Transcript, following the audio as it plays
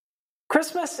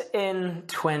Christmas in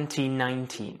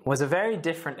 2019 was a very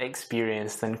different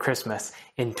experience than Christmas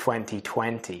in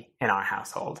 2020 in our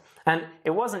household. And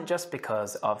it wasn't just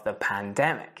because of the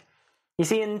pandemic. You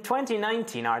see, in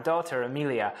 2019, our daughter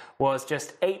Amelia was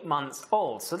just 8 months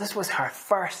old, so this was her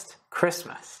first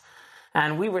Christmas.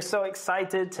 And we were so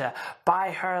excited to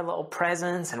buy her little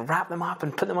presents and wrap them up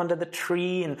and put them under the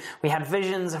tree. And we had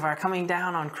visions of her coming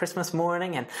down on Christmas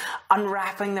morning and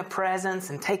unwrapping the presents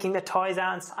and taking the toys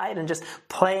outside and just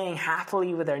playing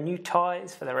happily with her new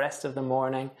toys for the rest of the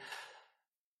morning.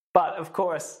 But of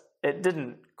course, it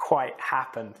didn't quite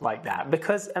happen like that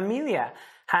because Amelia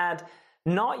had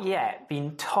not yet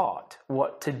been taught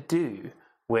what to do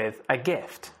with a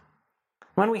gift.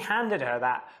 When we handed her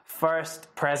that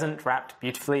first present wrapped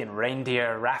beautifully in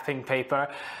reindeer wrapping paper,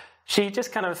 she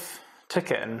just kind of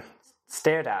took it and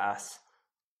stared at us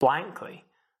blankly.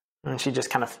 And she just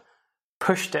kind of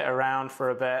pushed it around for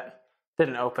a bit,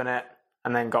 didn't open it,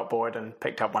 and then got bored and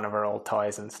picked up one of her old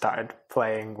toys and started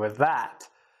playing with that.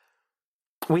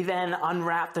 We then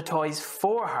unwrapped the toys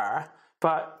for her,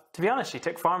 but to be honest, she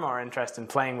took far more interest in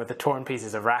playing with the torn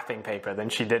pieces of wrapping paper than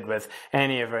she did with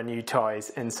any of her new toys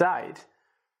inside.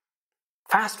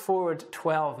 Fast forward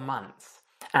 12 months,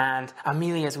 and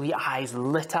Amelia's wee eyes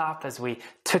lit up as we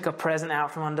took a present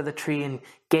out from under the tree and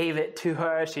gave it to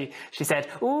her. She said,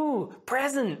 "Ooh,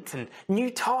 present and new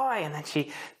toy," and then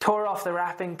she tore off the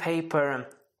wrapping paper and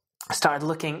started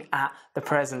looking at the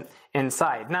present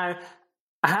inside. Now,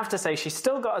 I have to say, she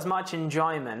still got as much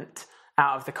enjoyment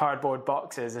out of the cardboard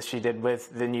boxes as she did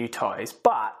with the new toys,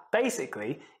 but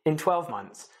basically, in 12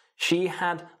 months, she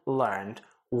had learned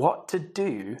what to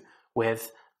do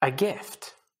with a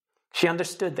gift. She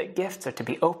understood that gifts are to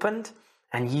be opened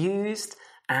and used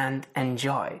and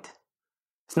enjoyed.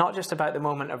 It's not just about the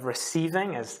moment of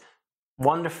receiving, as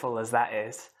wonderful as that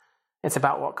is. It's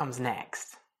about what comes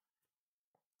next.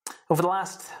 Over the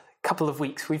last couple of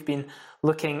weeks, we've been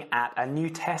looking at a New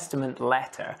Testament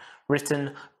letter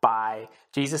written by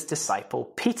Jesus' disciple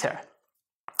Peter.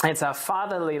 It's a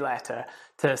fatherly letter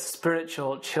to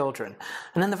spiritual children.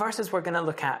 And in the verses we're going to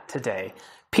look at today,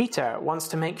 Peter wants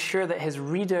to make sure that his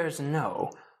readers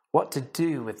know what to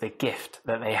do with the gift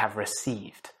that they have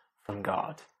received from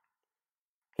God.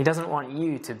 He doesn't want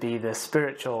you to be the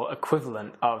spiritual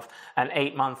equivalent of an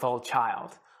 8-month-old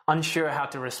child, unsure how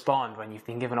to respond when you've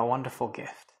been given a wonderful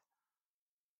gift.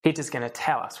 Peter's going to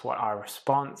tell us what our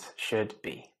response should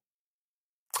be.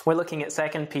 We're looking at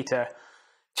 2 Peter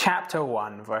chapter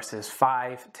 1, verses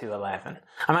 5 to 11.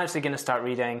 I'm actually going to start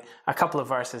reading a couple of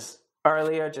verses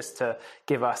earlier just to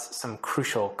give us some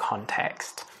crucial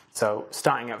context. So,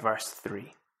 starting at verse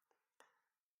 3.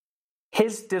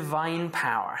 His divine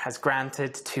power has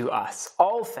granted to us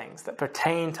all things that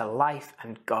pertain to life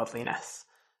and godliness,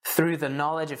 through the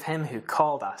knowledge of him who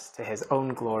called us to his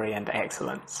own glory and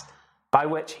excellence, by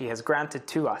which he has granted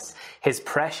to us his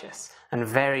precious and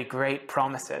very great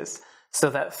promises, so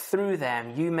that through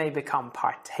them you may become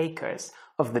partakers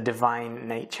of the divine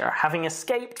nature, having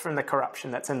escaped from the corruption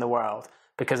that's in the world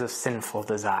because of sinful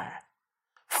desire.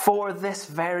 For this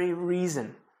very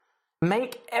reason,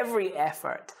 make every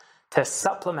effort to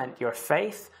supplement your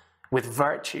faith with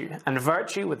virtue, and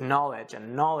virtue with knowledge,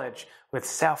 and knowledge with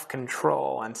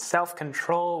self-control, and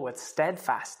self-control with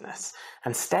steadfastness,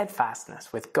 and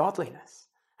steadfastness with godliness,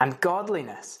 and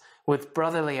godliness with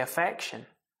brotherly affection,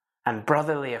 and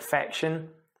brotherly affection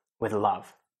with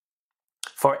love.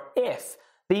 For if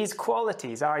these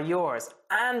qualities are yours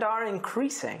and are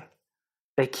increasing,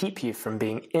 they keep you from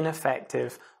being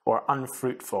ineffective or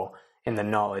unfruitful in the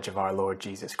knowledge of our Lord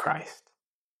Jesus Christ.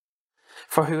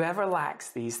 For whoever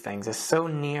lacks these things is so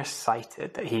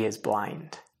nearsighted that he is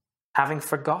blind, having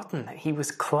forgotten that he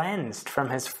was cleansed from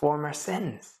his former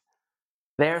sins.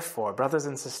 Therefore, brothers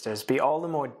and sisters, be all the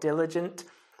more diligent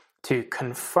to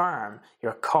confirm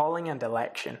your calling and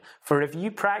election. For if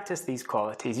you practice these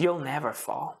qualities, you'll never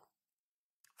fall.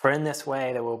 For in this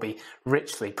way there will be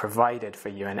richly provided for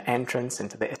you an entrance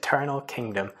into the eternal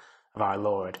kingdom of our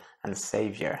Lord and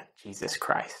Savior, Jesus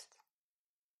Christ.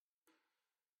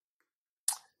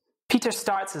 Peter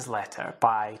starts his letter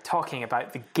by talking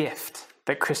about the gift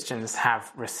that Christians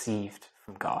have received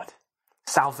from God.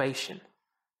 Salvation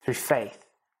through faith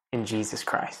in Jesus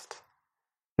Christ.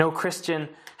 No Christian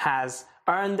has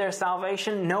earned their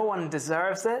salvation. No one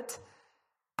deserves it.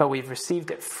 But we've received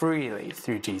it freely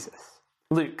through Jesus.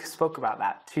 Luke spoke about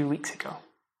that 2 weeks ago.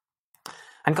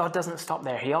 And God doesn't stop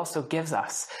there. He also gives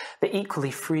us the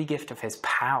equally free gift of his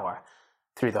power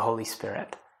through the Holy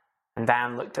Spirit. And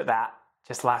Dan looked at that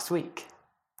just last week.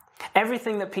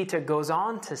 Everything that Peter goes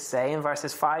on to say in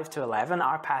verses 5 to 11,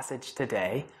 our passage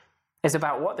today, is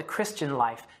about what the Christian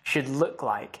life should look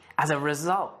like as a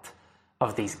result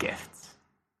of these gifts.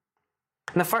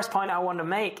 And the first point I want to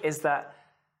make is that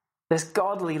this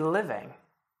godly living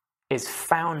is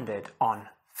founded on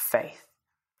faith.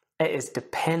 It is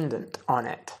dependent on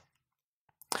it.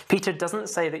 Peter doesn't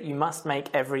say that you must make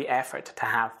every effort to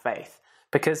have faith,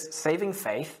 because saving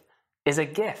faith is a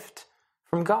gift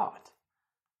from God.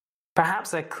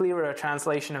 Perhaps a clearer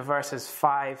translation of verses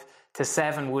 5 to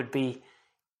 7 would be,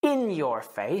 in your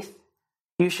faith,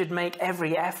 you should make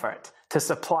every effort to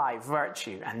supply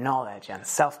virtue and knowledge and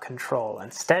self-control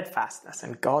and steadfastness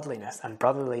and godliness and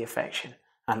brotherly affection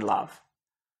and love.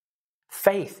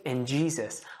 Faith in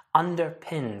Jesus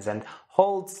underpins and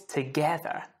holds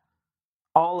together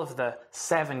all of the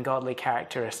 7 godly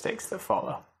characteristics that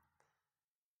follow.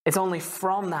 It's only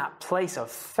from that place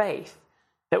of faith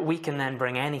that we can then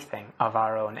bring anything of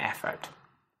our own effort.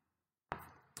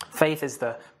 Faith is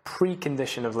the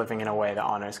precondition of living in a way that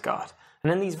honors God.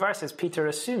 And in these verses, Peter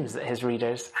assumes that his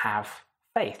readers have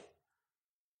faith.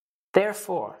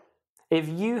 Therefore, if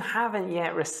you haven't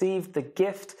yet received the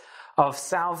gift of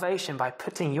salvation by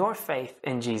putting your faith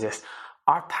in Jesus,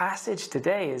 our passage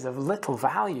today is of little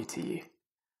value to you.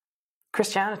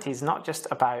 Christianity is not just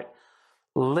about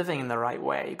living in the right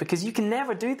way, because you can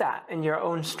never do that in your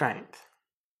own strength.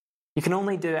 You can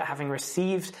only do it having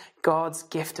received God's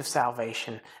gift of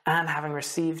salvation and having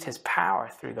received his power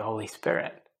through the Holy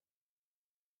Spirit.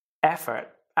 Effort,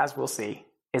 as we'll see,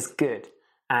 is good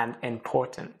and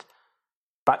important,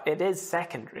 but it is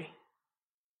secondary.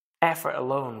 Effort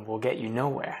alone will get you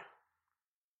nowhere.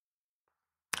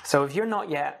 So if you're not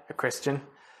yet a Christian,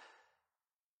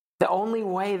 the only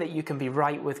way that you can be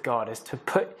right with God is to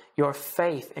put your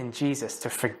faith in Jesus to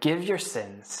forgive your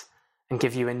sins and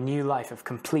give you a new life of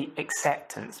complete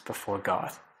acceptance before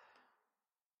God.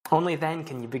 Only then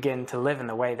can you begin to live in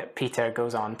the way that Peter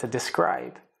goes on to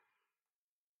describe.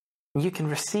 You can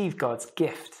receive God's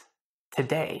gift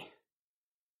today.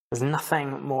 There's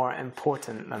nothing more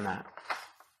important than that.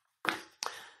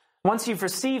 Once you've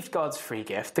received God's free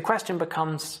gift, the question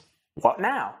becomes, what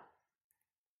now?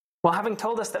 Well, having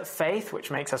told us that faith,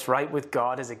 which makes us right with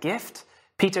God, is a gift,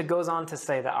 Peter goes on to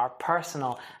say that our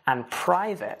personal and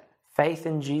private faith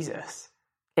in Jesus,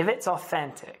 if it's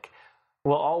authentic,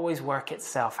 will always work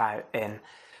itself out in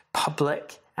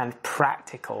public and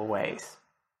practical ways.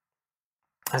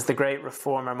 As the great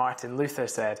reformer Martin Luther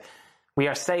said, we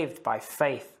are saved by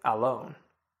faith alone,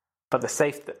 but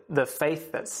the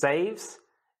faith that saves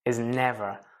is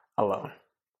never alone.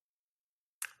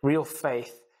 Real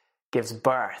faith gives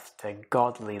birth to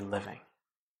godly living.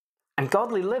 And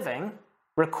godly living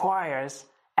requires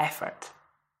effort.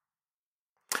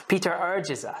 Peter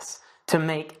urges us to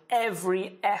make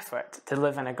every effort to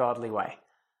live in a godly way.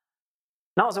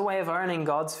 Not as a way of earning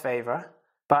God's favor,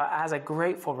 but as a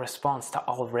grateful response to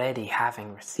already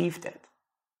having received it.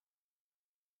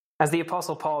 As the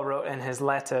Apostle Paul wrote in his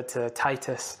letter to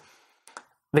Titus,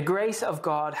 the grace of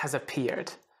God has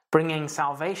appeared, bringing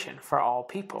salvation for all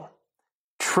people,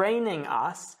 training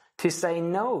us to say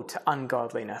no to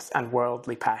ungodliness and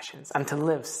worldly passions, and to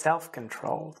live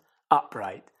self-controlled,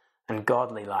 upright, and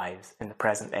godly lives in the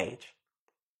present age.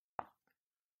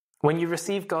 When you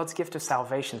receive God's gift of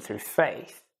salvation through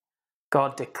faith,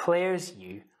 God declares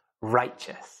you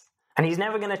righteous. And he's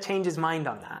never going to change his mind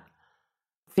on that.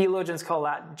 Theologians call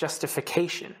that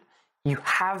justification. You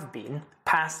have been,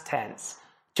 past tense,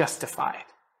 justified.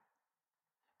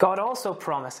 God also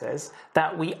promises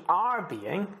that we are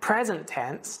being, present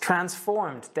tense,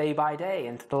 transformed day by day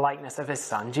into the likeness of his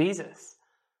Son, Jesus.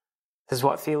 This is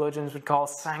what theologians would call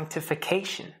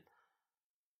sanctification.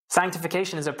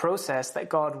 Sanctification is a process that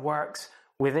God works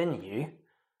within you,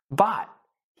 but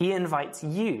he invites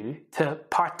you to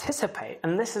participate,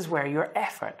 and this is where your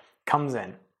effort comes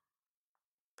in.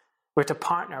 We're to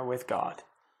partner with God,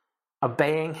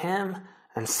 obeying him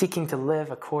and seeking to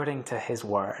live according to his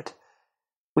word.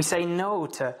 We say no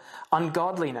to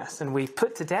ungodliness and we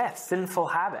put to death sinful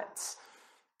habits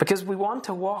because we want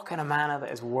to walk in a manner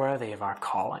that is worthy of our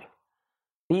calling.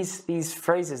 These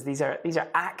phrases, these are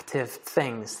active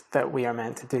things that we are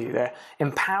meant to do. They're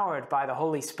empowered by the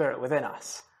Holy Spirit within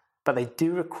us, but they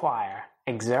do require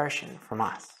exertion from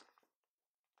us.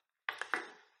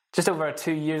 Just over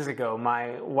 2 years ago,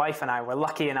 my wife and I were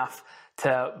lucky enough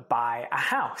to buy a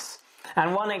house.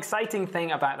 And one exciting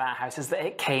thing about that house is that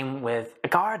it came with a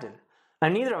garden. Now,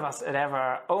 neither of us had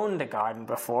ever owned a garden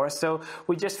before, so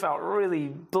we just felt really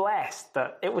blessed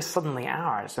that it was suddenly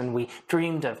ours. And we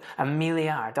dreamed of Amelia,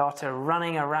 our daughter,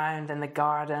 running around in the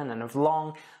garden, and of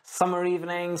long summer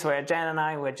evenings where Jen and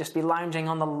I would just be lounging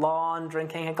on the lawn,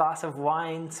 drinking a glass of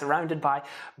wine, surrounded by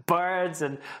birds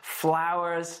and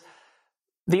flowers.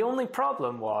 The only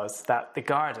problem was that the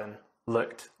garden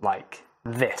looked like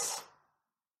this.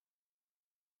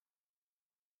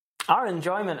 Our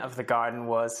enjoyment of the garden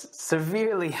was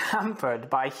severely hampered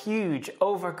by huge,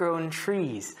 overgrown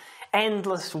trees,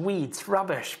 endless weeds,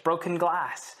 rubbish, broken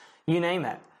glass, you name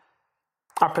it.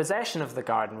 Our possession of the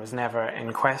garden was never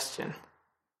in question.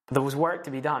 But there was work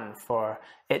to be done for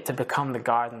it to become the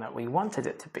garden that we wanted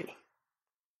it to be.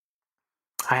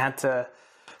 I had to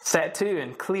set to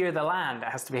and clear the land, it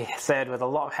has to be said, with a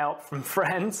lot of help from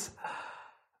friends.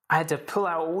 I had to pull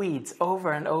out weeds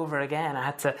over and over again. I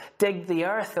had to dig the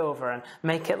earth over and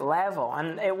make it level.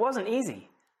 And it wasn't easy,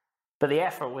 but the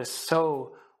effort was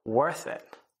so worth it.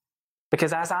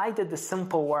 Because as I did the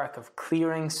simple work of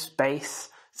clearing space,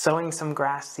 sowing some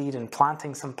grass seed and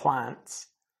planting some plants,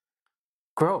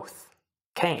 growth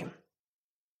came.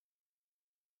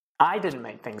 I didn't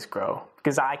make things grow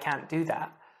because I can't do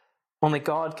that. Only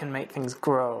God can make things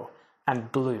grow and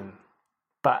bloom.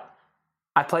 But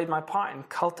I played my part in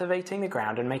cultivating the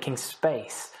ground and making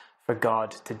space for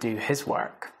God to do his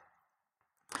work.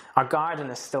 Our garden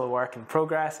is still a work in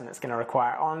progress and it's going to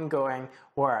require ongoing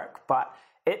work, but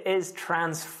it is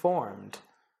transformed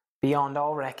beyond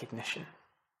all recognition.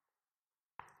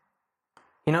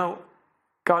 You know,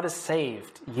 God has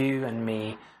saved you and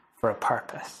me for a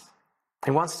purpose.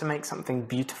 He wants to make something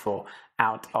beautiful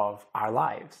out of our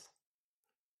lives.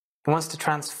 He wants to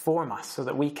transform us so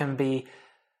that we can be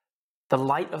the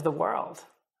light of the world,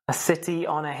 a city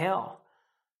on a hill,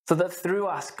 so that through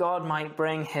us God might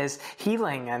bring his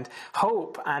healing and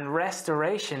hope and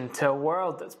restoration to a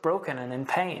world that's broken and in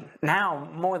pain, now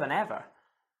more than ever.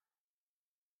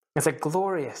 It's a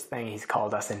glorious thing he's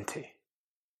called us into.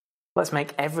 Let's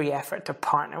make every effort to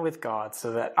partner with God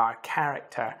so that our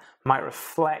character might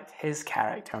reflect his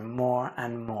character more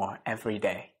and more every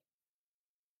day.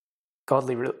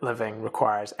 Godly living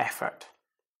requires effort.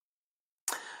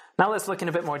 Now let's look in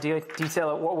a bit more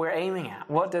detail at what we're aiming at.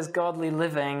 What does godly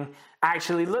living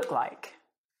actually look like?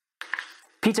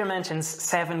 Peter mentions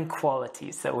 7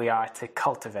 qualities that we are to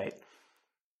cultivate.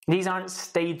 These aren't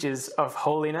stages of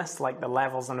holiness like the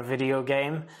levels on a video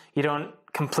game. You don't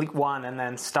complete one and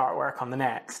then start work on the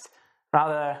next.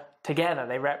 Rather, together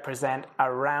they represent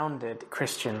a rounded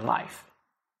Christian life.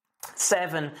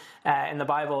 7 in the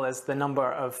Bible is the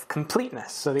number of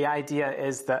completeness. So the idea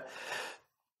is that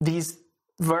these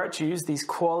virtues, these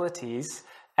qualities,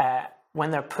 when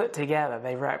they're put together,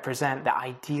 they represent the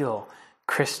ideal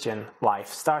Christian life,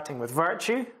 starting with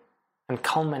virtue and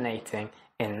culminating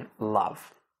in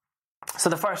love. So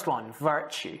the first one,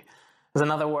 virtue, is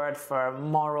another word for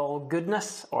moral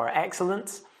goodness or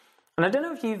excellence. And I don't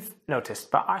know if you've noticed,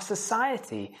 but our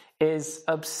society is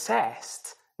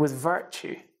obsessed with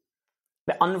virtue.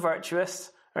 The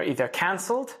unvirtuous are either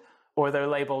cancelled or they're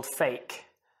labelled fake.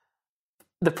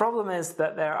 The problem is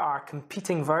that there are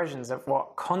competing versions of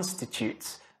what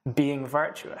constitutes being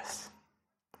virtuous.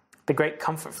 The great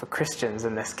comfort for Christians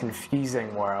in this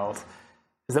confusing world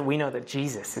is that we know that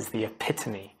Jesus is the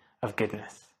epitome of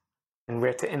goodness, and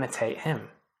we're to imitate him.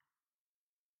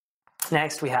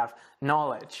 Next, we have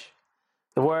knowledge.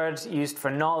 The word used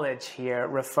for knowledge here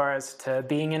refers to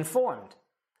being informed.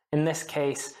 In this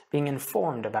case, being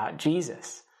informed about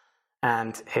Jesus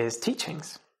and his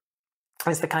teachings.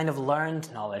 It's the kind of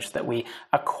learned knowledge that we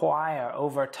acquire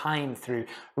over time through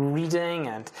reading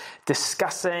and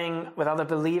discussing with other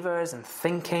believers and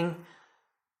thinking.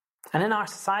 And in our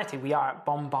society, we are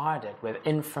bombarded with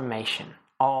information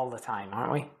all the time,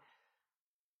 aren't we?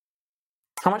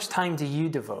 How much time do you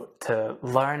devote to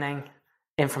learning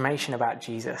information about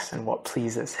Jesus and what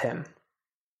pleases him?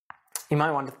 You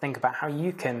might want to think about how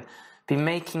you can be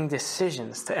making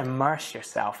decisions to immerse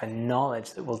yourself in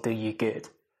knowledge that will do you good.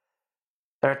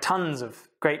 There are tons of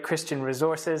great Christian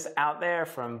resources out there,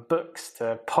 from books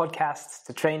to podcasts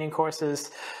to training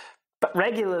courses, but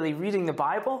regularly reading the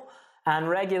Bible and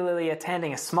regularly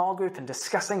attending a small group and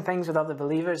discussing things with other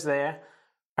believers there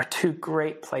are 2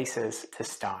 great places to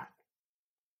start.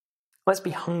 Let's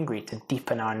be hungry to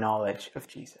deepen our knowledge of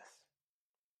Jesus.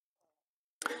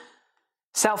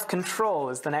 Self-control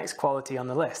is the next quality on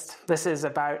the list. This is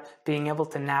about being able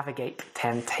to navigate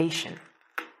temptation.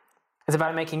 It's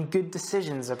about making good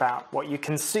decisions about what you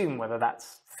consume, whether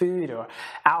that's food or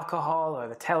alcohol or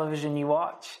the television you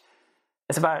watch.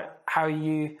 It's about how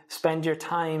you spend your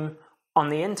time on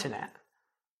the internet.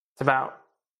 It's It's about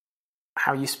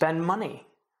how you spend money.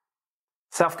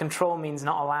 Self-control means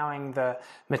not allowing the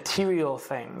material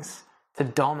things to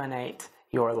dominate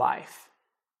your life.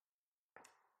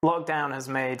 Lockdown has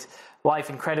made life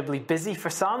incredibly busy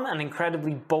for some and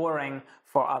incredibly boring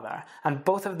for others. And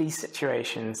both of these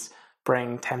situations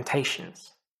bring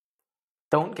temptations.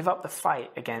 Don't give up the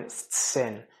fight against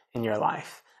sin in your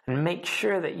life. And make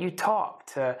sure that you talk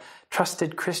to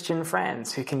trusted Christian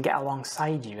friends who can get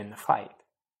alongside you in the fight.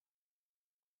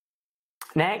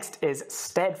 Next is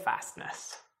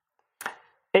steadfastness.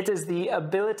 It is the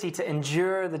ability to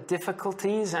endure the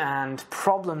difficulties and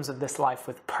problems of this life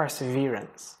with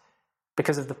perseverance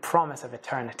because of the promise of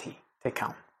eternity to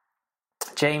come.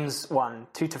 James 1,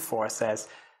 2-4 says,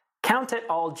 "Count it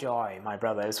all joy, my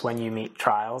brothers, when you meet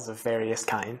trials of various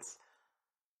kinds.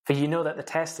 For you know that the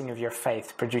testing of your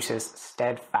faith produces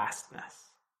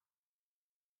steadfastness."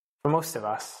 For most of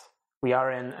us, we are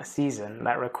in a season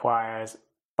that requires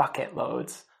bucket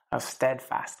loads of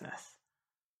steadfastness.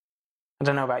 I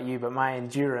don't know about you, but my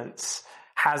endurance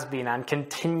has been and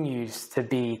continues to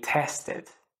be tested.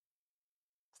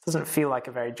 It doesn't feel like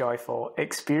a very joyful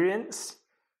experience.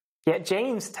 Yet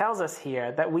James tells us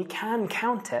here that we can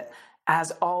count it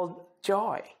as all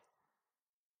joy.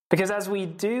 Because as we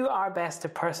do our best to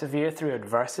persevere through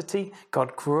adversity,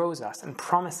 God grows us and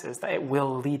promises that it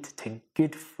will lead to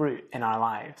good fruit in our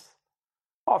lives.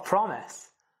 What a promise!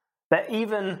 That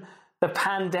even the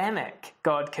pandemic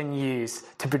God can use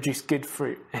to produce good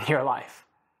fruit in your life.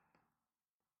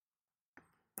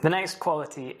 The next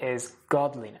quality is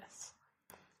godliness.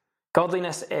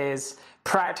 Godliness is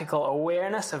practical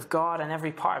awareness of God in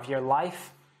every part of your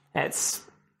life. It's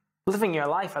living your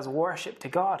life as worship to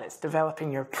God. It's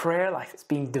developing your prayer life. It's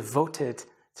being devoted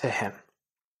to Him.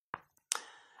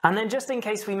 And then just in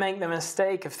case we make the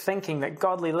mistake of thinking that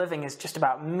godly living is just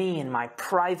about me and my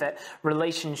private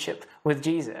relationship with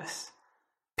Jesus,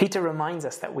 Peter reminds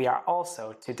us that we are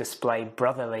also to display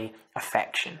brotherly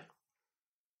affection.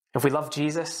 If we love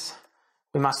Jesus,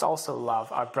 we must also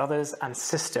love our brothers and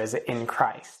sisters in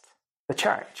Christ, the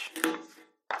church.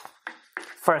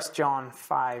 1 John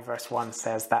 5 verse 1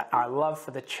 says that our love for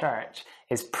the church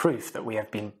is proof that we have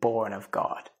been born of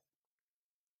God.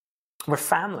 We're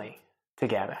family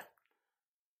together.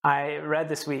 I read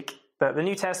this week that the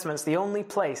New Testament is the only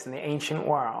place in the ancient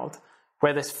world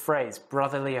where this phrase,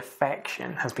 brotherly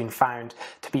affection, has been found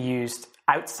to be used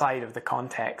outside of the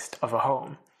context of a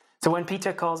home. So when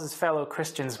Peter calls his fellow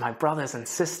Christians my brothers and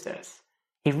sisters,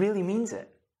 he really means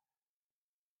it.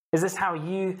 Is this how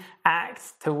you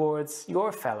act towards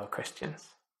your fellow Christians?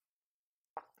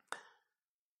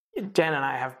 Jen and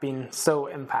I have been so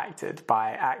impacted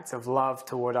by acts of love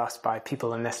toward us by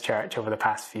people in this church over the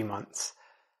past few months.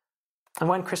 And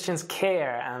when Christians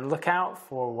care and look out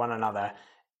for one another,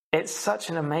 it's such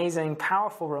an amazing,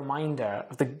 powerful reminder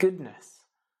of the goodness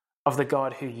of the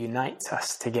God who unites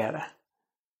us together.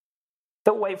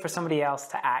 Don't wait for somebody else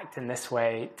to act in this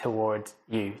way toward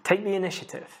you. Take the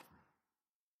initiative.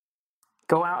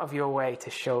 Go out of your way to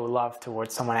show love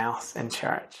towards someone else in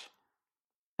church.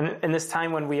 And in this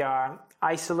time when we are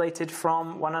isolated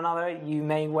from one another, you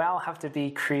may well have to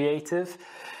be creative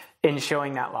in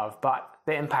showing that love, but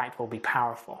the impact will be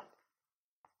powerful.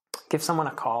 Give someone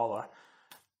a call or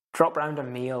drop round a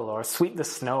meal or sweep the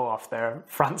snow off their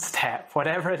front step,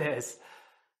 whatever it is.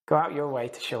 Go out your way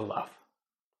to show love.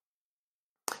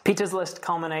 Peter's list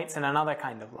culminates in another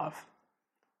kind of love.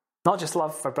 Not just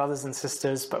love for brothers and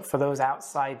sisters, but for those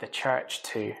outside the church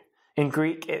too. In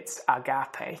Greek, it's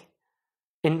agape,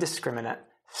 indiscriminate,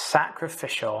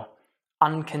 sacrificial,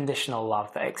 unconditional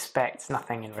love that expects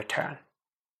nothing in return.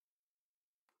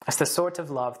 It's the sort of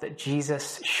love that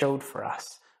Jesus showed for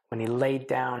us when he laid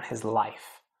down his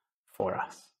life for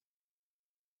us.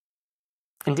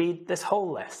 Indeed, this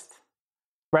whole list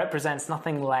represents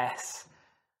nothing less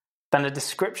than a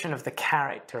description of the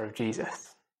character of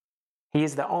Jesus. He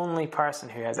is the only person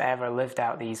who has ever lived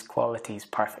out these qualities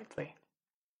perfectly.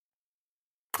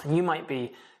 And you might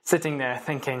be sitting there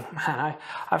thinking, man,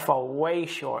 I fall way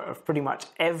short of pretty much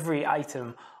every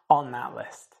item on that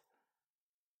list.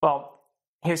 Well,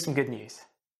 here's some good news.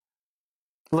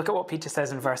 Look at what Peter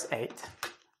says in verse 8.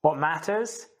 What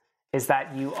matters is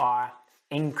that you are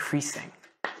increasing.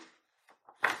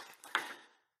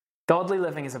 Godly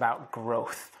living is about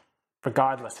growth,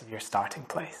 regardless of your starting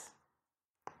place.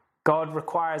 God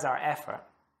requires our effort,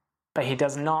 but he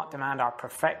does not demand our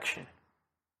perfection.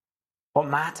 What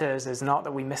matters is not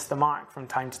that we miss the mark from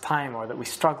time to time or that we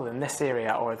struggle in this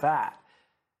area or that,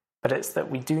 but it's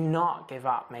that we do not give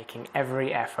up making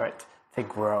every effort to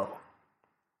grow.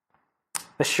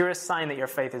 The surest sign that your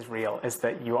faith is real is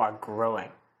that you are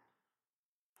growing.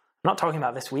 I'm not talking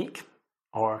about this week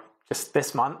or just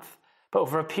this month, but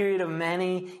over a period of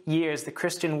many years, the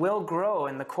Christian will grow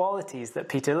in the qualities that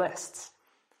Peter lists.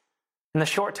 In the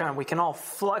short term, we can all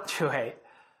fluctuate,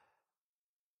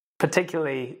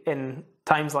 particularly in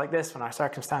times like this when our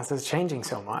circumstances are changing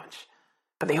so much.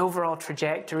 But the overall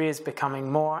trajectory is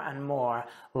becoming more and more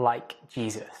like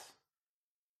Jesus.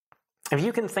 If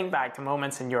you can think back to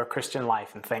moments in your Christian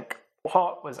life and think,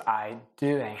 what was I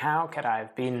doing? How could I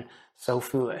have been so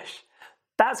foolish?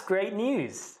 That's great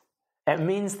news. It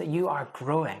means that you are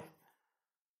growing.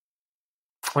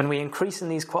 When we increase in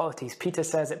these qualities, Peter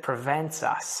says it prevents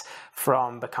us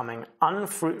from becoming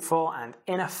unfruitful and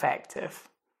ineffective.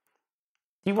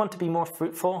 Do you want to be more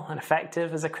fruitful and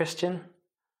effective as a Christian?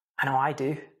 I know I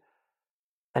do.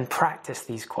 Then practice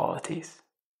these qualities.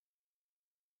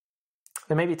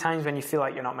 There may be times when you feel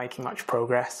like you're not making much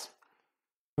progress.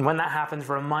 And when that happens,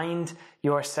 remind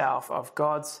yourself of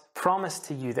God's promise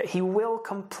to you that he will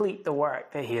complete the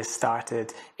work that he has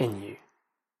started in you.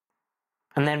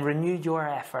 And then renew your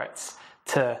efforts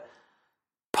to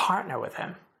partner with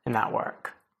him in that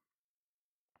work.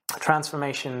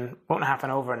 Transformation won't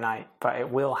happen overnight, but it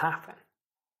will happen.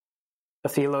 The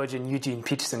theologian Eugene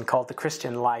Peterson called the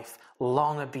Christian life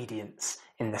long obedience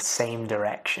in the same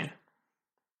direction.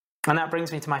 And that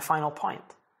brings me to my final point.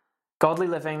 Godly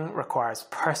living requires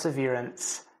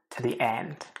perseverance to the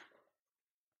end.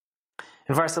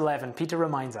 In verse 11, Peter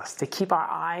reminds us to keep our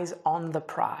eyes on the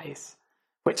prize,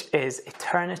 which is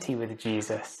eternity with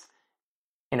Jesus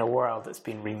in a world that's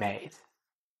been remade.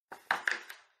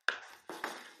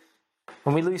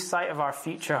 When we lose sight of our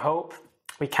future hope,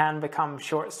 we can become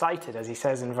short-sighted, as he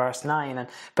says in verse 9, and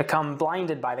become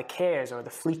blinded by the cares or the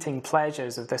fleeting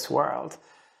pleasures of this world.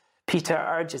 Peter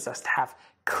urges us to have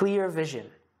clear vision,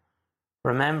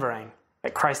 remembering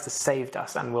that Christ has saved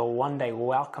us and will one day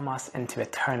welcome us into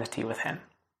eternity with him.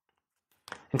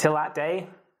 Until that day,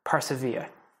 persevere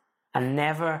and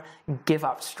never give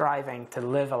up striving to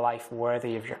live a life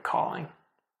worthy of your calling.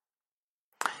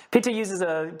 Peter uses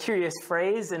a curious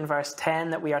phrase in verse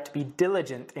 10 that we are to be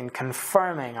diligent in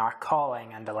confirming our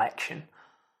calling and election.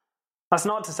 That's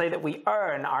not to say that we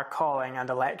earn our calling and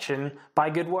election by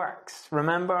good works.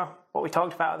 Remember what we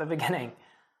talked about at the beginning.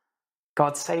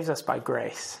 God saves us by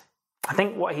grace. I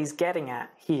think what he's getting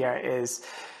at here is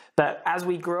that as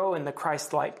we grow in the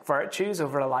Christ-like virtues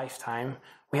over a lifetime,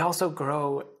 we also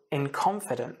grow in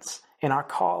confidence in our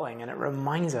calling, and it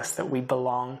reminds us that we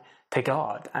belong to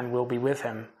God and will be with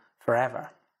him forever.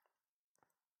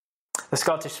 The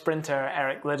Scottish sprinter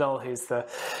Eric Liddell, who's the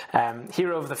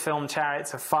hero of the film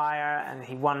Chariots of Fire, and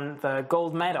he won the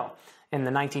gold medal in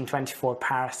the 1924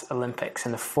 Paris Olympics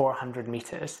in the 400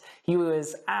 meters. He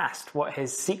was asked what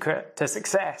his secret to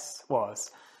success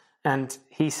was. And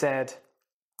he said,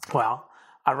 well,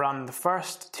 I run the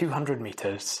first 200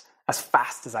 meters as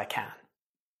fast as I can.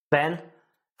 Then,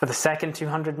 for the second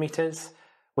 200 meters,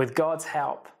 with God's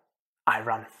help, I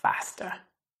run faster.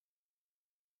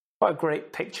 What a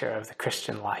great picture of the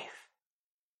Christian life.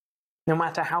 No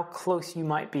matter how close you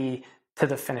might be to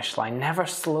the finish line, never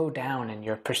slow down in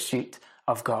your pursuit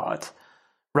of God.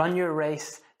 Run your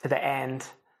race to the end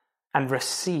and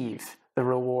receive the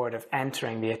reward of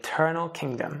entering the eternal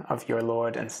kingdom of your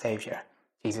Lord and Savior,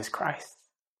 Jesus Christ.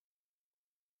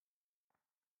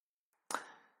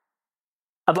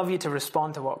 I'd love you to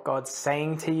respond to what God's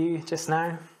saying to you just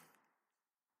now.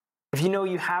 If you know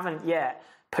you haven't yet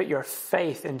put your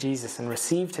faith in Jesus and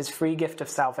received his free gift of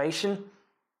salvation,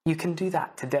 you can do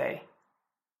that today.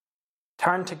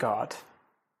 Turn to God,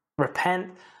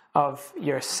 repent of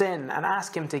your sin, and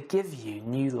ask him to give you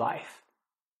new life.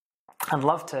 I'd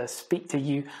love to speak to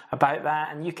you about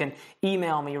that, and you can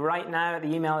email me right now at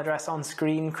the email address on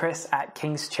screen,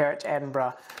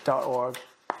 chris@kingschurchedinburgh.org.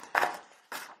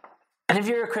 And if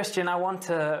you're a Christian, I want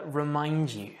to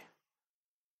remind you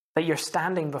that your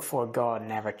standing before God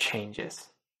never changes.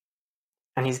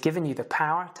 And he's given you the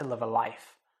power to live a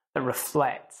life that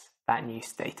reflects that new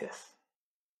status.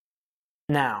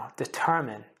 Now,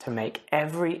 determine to make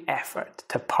every effort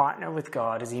to partner with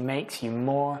God as he makes you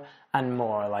more and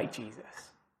more like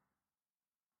Jesus.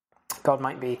 God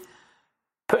might be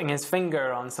putting his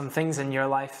finger on some things in your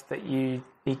life that you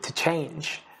need to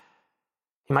change.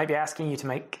 He might be asking you to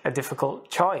make a difficult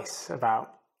choice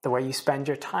about the way you spend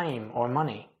your time or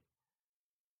money.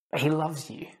 But he loves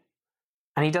you.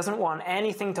 And he doesn't want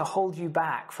anything to hold you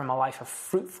back from a life of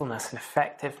fruitfulness and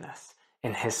effectiveness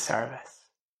in his service.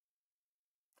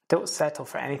 Don't settle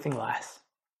for anything less.